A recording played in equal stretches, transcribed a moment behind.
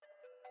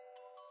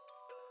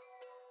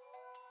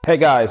Hey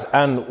guys,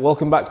 and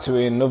welcome back to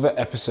another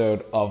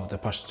episode of the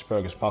Passion to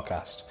Progress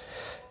podcast.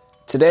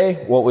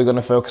 Today, what we're going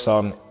to focus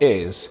on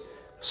is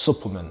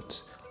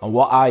supplements and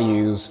what I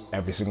use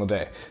every single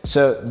day.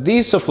 So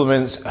these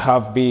supplements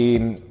have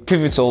been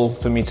pivotal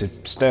for me to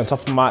stay on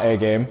top of my A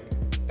game.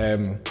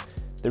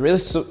 They're really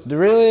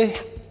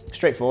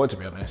straightforward, to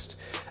be honest.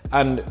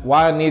 And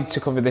why I need to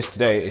cover this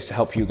today is to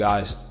help you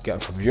guys get on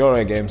top of your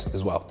A games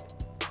as well.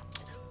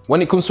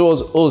 When it comes to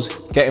us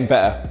getting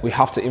better, we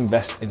have to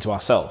invest into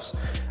ourselves.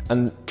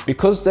 And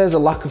because there's a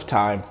lack of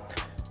time,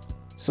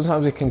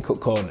 sometimes we can cut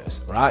corners,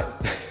 right?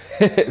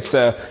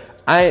 So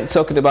I ain't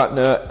talking about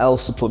no L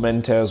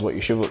supplementos, what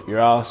you shove up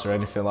your ass or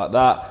anything like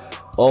that.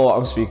 All what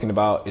I'm speaking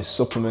about is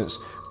supplements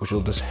which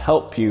will just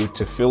help you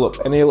to fill up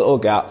any little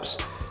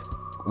gaps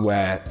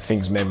where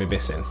things may be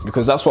missing.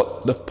 Because that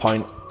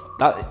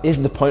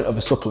is the point of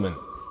a supplement.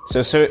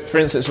 So for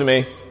instance, for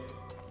me,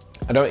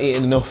 I don't eat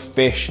enough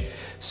fish,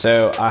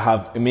 so I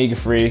have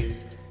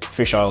omega-3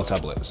 fish oil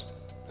tablets.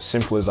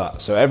 Simple as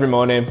that. So every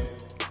morning,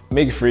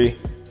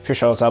 omega-3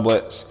 fish oil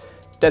tablets,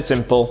 dead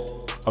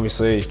simple.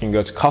 Obviously, you can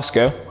go to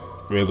Costco,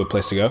 real good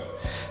place to go.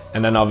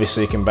 And then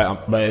obviously you can buy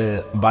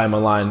them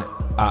online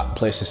at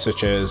places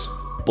such as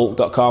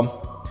bulk.com.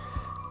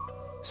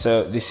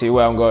 So do you see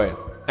where I'm going?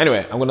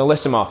 Anyway, I'm going to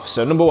list them off.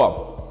 So number one,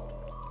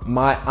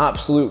 my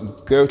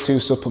absolute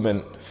go-to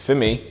supplement for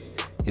me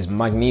is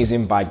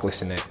magnesium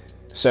biglycinate.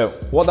 So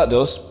what that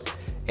does,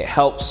 it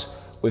helps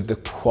with the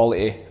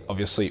quality of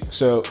your sleep.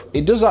 So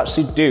it does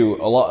actually do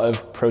a lot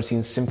of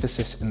protein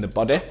synthesis in the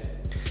body.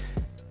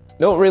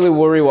 Don't really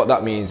worry what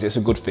that means, it's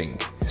a good thing.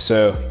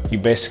 So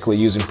you're basically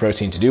using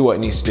protein to do what it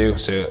needs to do,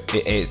 so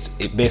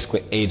it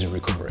basically aids in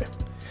recovery.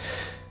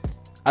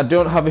 I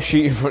don't have a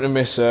sheet in front of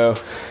me, so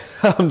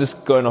I'm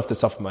just going off the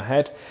top of my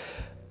head.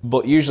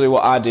 But usually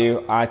what I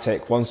do, I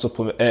take one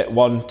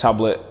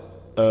tablet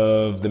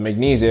of the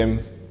magnesium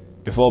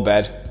before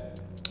bed,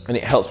 and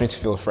it helps me to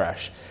feel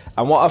fresh.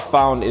 And what I've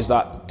found is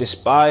that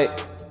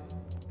despite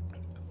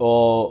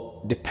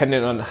or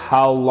depending on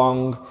how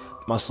long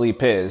my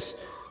sleep is,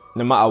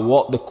 no matter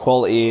what the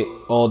quality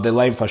or the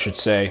length I should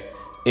say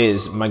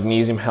is,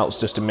 magnesium helps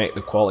just to make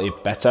the quality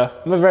better.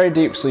 I'm a very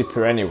deep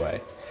sleeper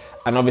anyway.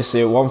 And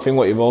obviously one thing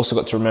what you've also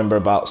got to remember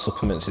about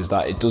supplements is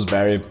that it does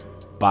vary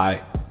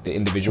by the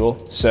individual.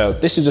 So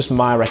this is just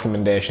my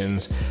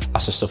recommendations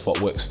as to stuff what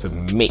works for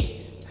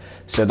me.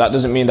 So that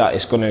doesn't mean that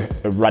it's going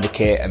to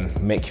eradicate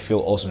and make you feel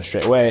awesome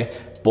straight away,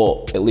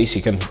 but at least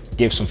you can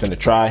give something a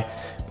try.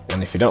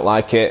 And if you don't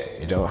like it,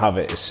 you don't have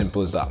it. It's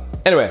simple as that.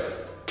 Anyway,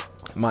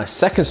 my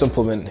second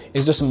supplement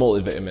is just a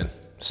multivitamin.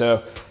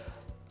 So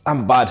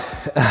I'm bad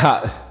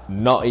at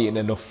not eating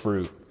enough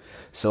fruit.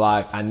 So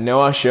I know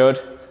I should,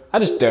 I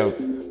just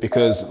don't,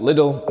 because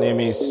Lidl near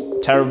me is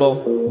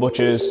terrible.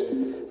 Butchers,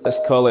 let's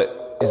call it,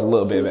 is a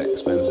little bit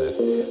expensive.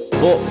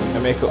 But I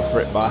make up for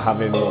it by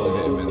having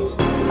multivitamins.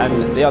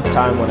 And the odd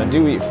time when I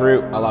do eat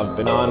fruit, I'll have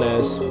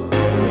bananas,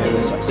 mainly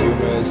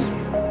satsumas,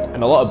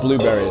 and a lot of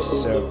blueberries.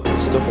 So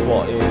stuff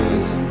what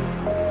is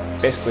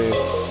basically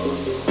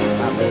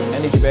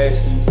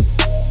energy-based,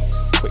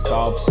 quick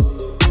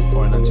carbs,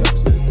 or an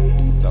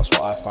antioxidant. That's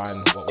what I find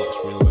what works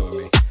really well with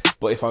me.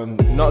 But if I'm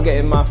not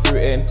getting my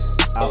fruit in,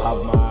 I'll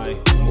have my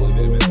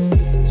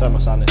multivitamins. Sorry, my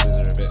sinuses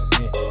are a bit.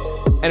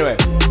 Anyway,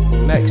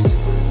 next,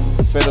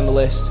 third on the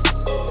list,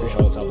 fish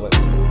oil tablets.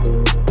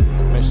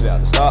 Mentioned it at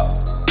the start.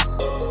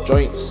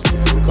 Joints,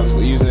 we're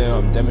constantly using it.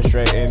 I'm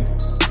demonstrating,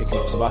 picking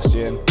up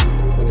Sebastian,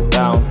 putting him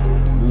down,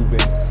 moving,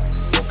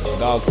 walking the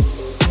dog.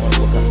 I want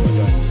to look after my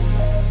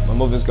joints. My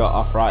mother's got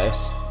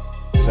arthritis,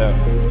 so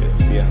it's a bit of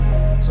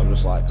fear. So I'm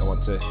just I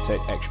want to take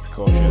extra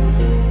precautions.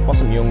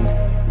 Whilst I'm young,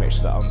 make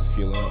sure that I'm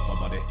fueling up my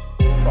body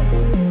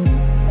properly.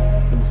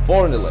 Number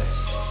 4 on the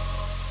list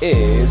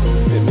is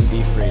vitamin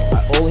D3.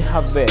 I only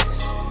have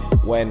this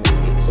when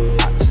it's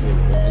actually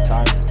winter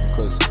time,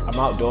 because I'm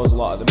outdoors a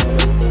lot at the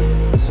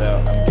moment. So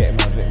I'm getting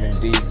my vitamin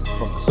D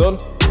from the sun.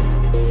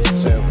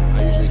 So I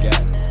usually get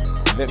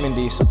a vitamin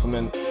D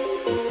supplement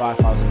with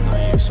 5,000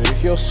 IU. So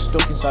if you're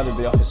stuck inside of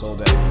the office all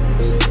day,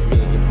 this is a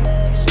really good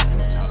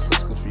supplement to have, because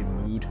it's good for your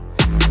mood.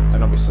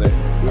 And obviously,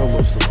 we all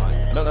love sunlight.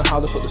 I don't know how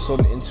they put the sun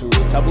into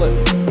a tablet,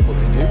 but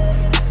they do.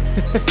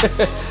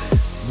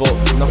 But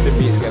nothing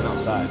beats getting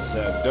outside,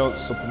 so don't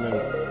supplement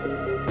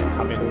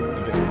having a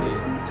vitamin D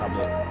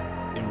tablet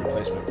in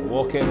replacement for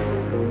walking.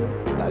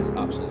 That is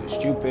absolutely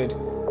stupid,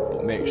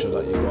 but make sure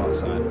that you go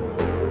outside.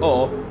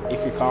 Or,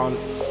 if you can't,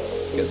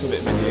 get some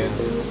vitamin D in,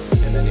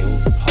 and then it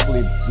will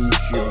probably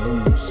boost your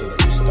mood so that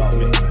you start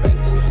making better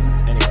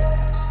decisions.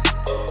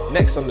 Anyway,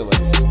 next on the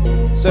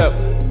list. So,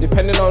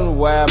 depending on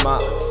where I'm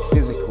at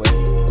physically,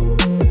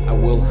 I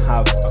will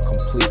have a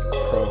complete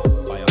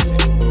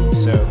probiotic.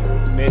 So,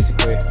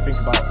 basically, think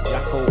about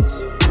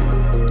Yakults,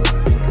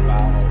 think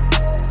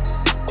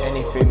about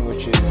anything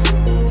which is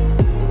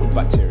good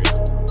bacteria.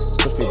 It's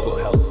good for your gut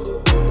health.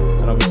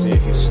 And obviously,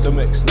 if your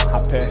stomach's not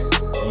happy,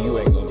 you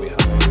ain't gonna be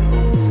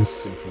happy. It's as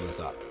simple as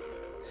that.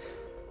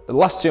 The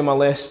last two on my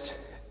list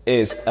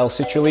is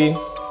L-citrulline.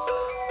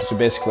 So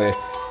basically,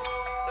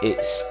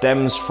 it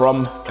stems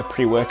from a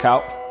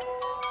pre-workout.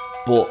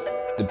 But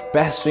the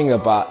best thing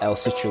about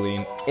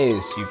L-citrulline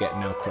is you get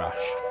no crash.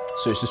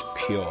 So it's just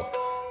pure.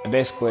 And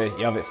basically,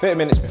 you have it 30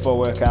 minutes before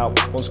workout,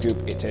 one scoop,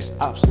 it tastes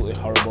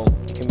absolutely horrible.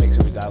 You can mix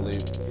it with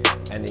dilute,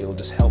 and it will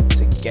just help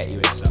to get you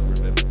into that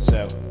rhythm.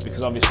 So,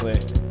 because obviously,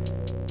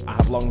 I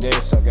have long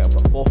days, so I get up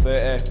at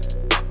 4:30,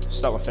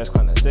 start my first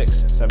client at 6,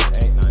 7,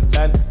 8, 9,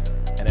 10,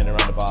 and then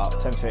around about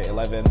 10:30,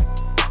 11,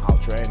 I'll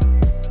train,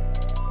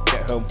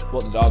 get home,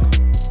 walk the dog,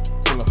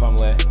 see my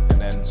family, and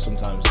then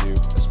sometimes do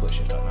a split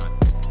shift at night.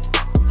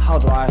 How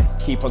do I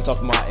keep on top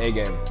of my A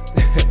game?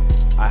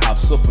 I have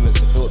supplements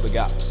to fill up the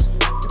gaps,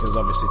 because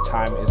obviously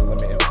time is a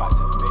limiting factor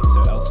for me.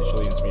 So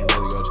L-citrulline's been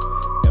really good.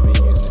 I've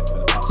been using it for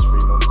the past 3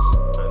 months,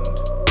 and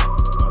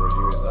my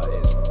review is that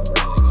it's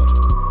really good.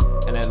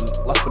 And then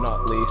last but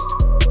not least,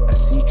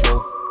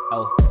 acetyl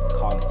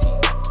L-carnitine.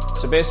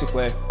 So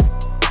basically,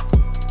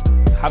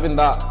 having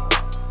that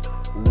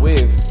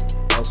with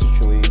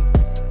L-citrulline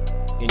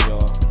in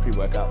your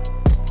pre-workout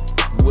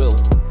will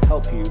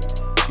help you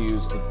to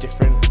use a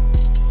different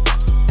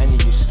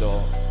energy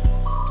store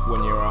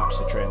when you're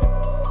actually training.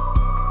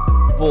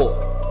 But,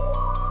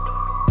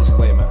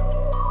 disclaimer,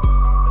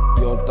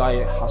 your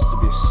diet has to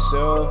be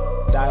so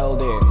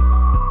dialed in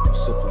for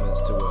supplements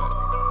to work.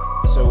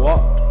 So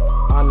what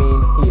I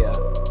mean here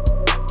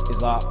is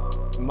that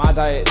my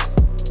diet,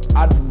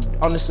 I'd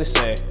honestly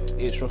say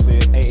it's roughly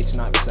 80 to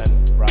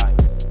 90% right.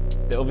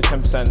 The other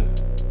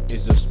 10%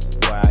 is just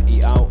where I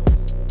eat out.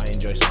 I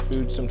enjoy some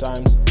food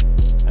sometimes,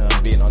 and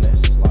I'm being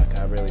honest, like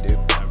I really do.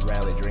 I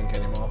rarely drink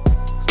anymore,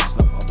 because I'm just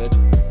not bothered.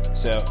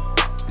 So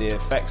the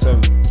effects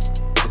of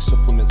the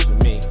supplements for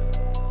me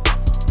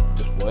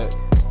just work,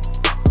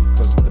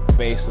 because the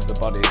base of the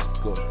body is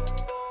good.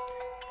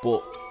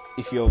 But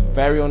if you're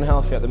very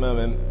unhealthy at the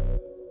moment,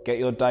 get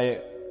your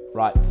diet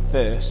right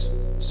first.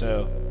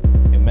 So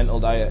your mental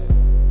diet,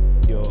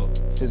 your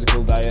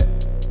physical diet,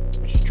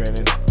 which is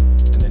training,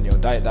 and then your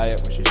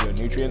diet, which is your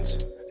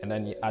nutrients, and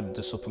then you add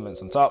the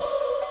supplements on top,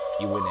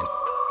 you're winning.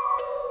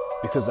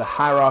 Because the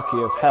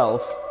hierarchy of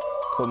health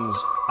comes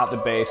at the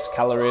base: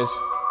 calories,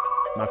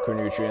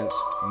 macronutrients,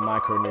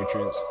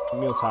 micronutrients,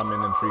 meal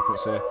timing and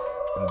frequency,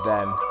 and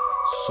then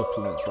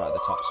supplements right at the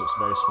top. So it's a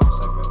very small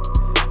segment.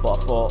 But I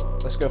thought,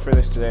 let's go through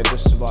this today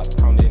just to like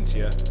pound it into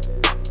you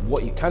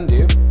what you can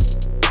do,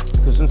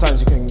 because sometimes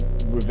you can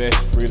reverse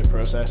through the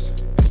process and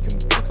you can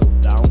trickle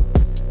down,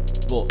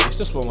 but it's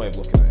just one way of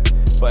looking at it.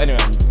 But anyway,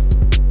 I'm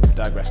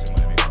digressing,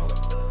 whatever you call it.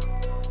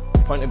 The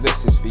point of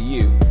this is for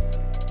you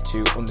to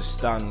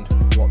understand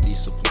what these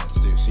supplements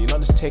do. So you're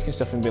not just taking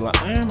stuff and being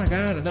like, oh my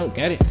god, I don't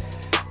get it.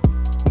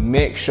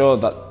 Make sure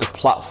that the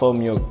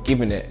platform you're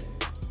giving it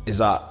is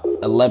at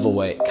a level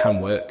where it can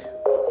work.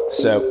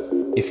 So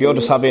if you're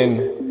just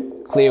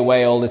having clear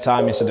whey all the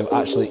time instead of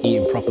actually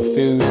eating proper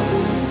food,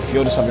 if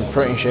you're just having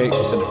protein shakes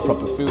instead of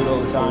proper food all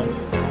the time,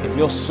 if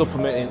you're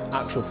supplementing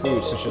actual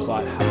food such as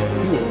like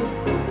having fuel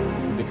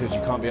because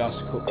you can't be asked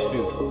to cook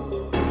food,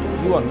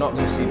 you are not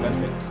going to see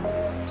benefits.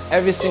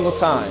 Every single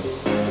time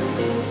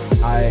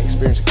I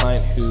experience a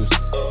client who's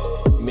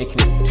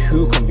making it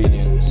too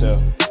convenient. So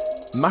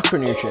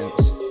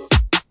macronutrients,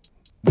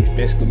 which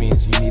basically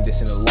means you need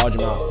this in a large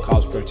amount of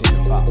carbs, protein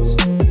and fats,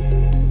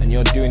 and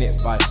you're doing it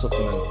by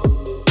supplement,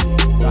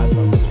 that's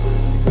not good,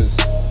 because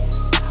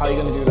how are you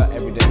going to do that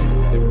every day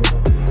for everyone? Do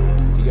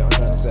you get what I'm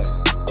trying to say?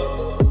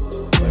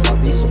 Whereas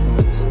like these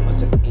supplements are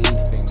to aid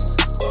things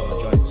on the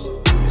joints. I'm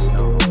missing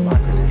out on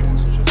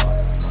macronutrients such as like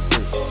my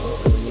fruit. I don't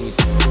really need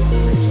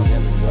fruits on the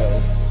end of the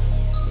world,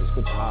 but it's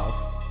good to have.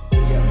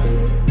 You get me?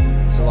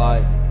 So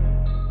like,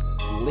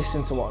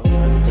 listen to what I'm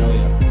trying to tell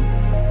you.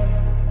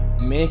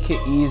 Make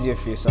it easier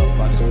for yourself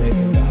by just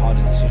making the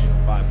harder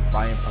decisions by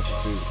buying proper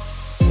food.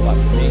 So like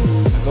for me, I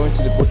go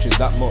into the butchers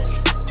that much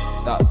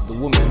that the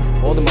woman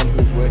or the man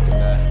who's working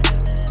there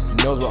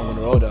knows what I'm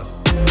going to order.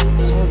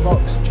 Salad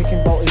box, chicken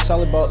balti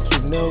salad box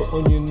with no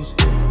onions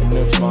and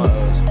no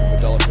tomatoes with a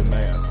dollop of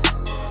mayo.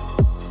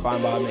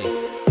 Fine by me.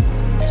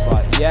 It's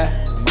like, yeah, I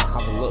might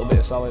have a little bit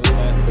of salad in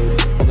there,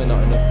 probably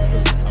not enough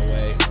because I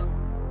weigh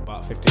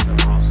about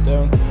 15.5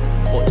 stone,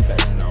 but it's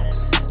better than no.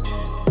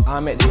 I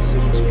make the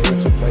decision to go to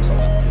a place like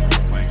that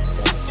because I'm weighing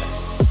all the time.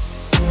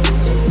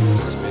 So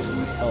this is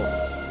basically help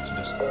to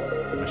just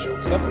mash it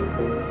all together.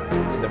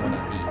 So then when I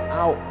eat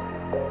out,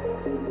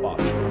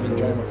 gosh, I'm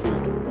enjoying my food,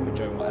 I'm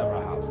enjoying whatever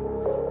I have.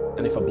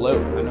 And if I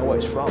bloat, I know what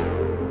it's from.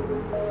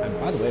 And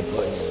by the way,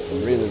 bloating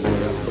is really, really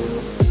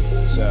good.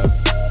 So,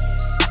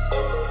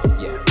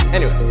 yeah.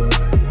 Anyway,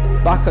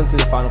 back onto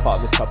the final part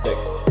of this topic.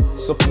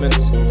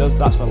 Supplements,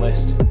 that's my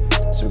list.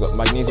 So we've got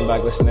magnesium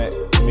biglycinate,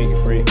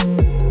 omega-3,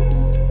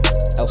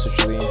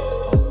 L-citrulline,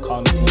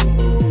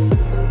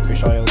 L-carnitine,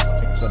 fish oil, I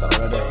think I've said that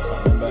already, I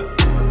can't remember,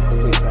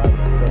 complete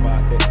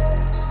probiotic,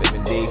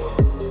 vitamin D,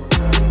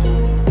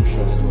 and I'm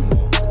sure there's one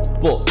more.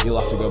 But you'll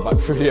have to go back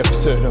through the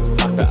episode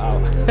and find that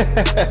out.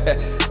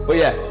 But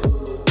yeah,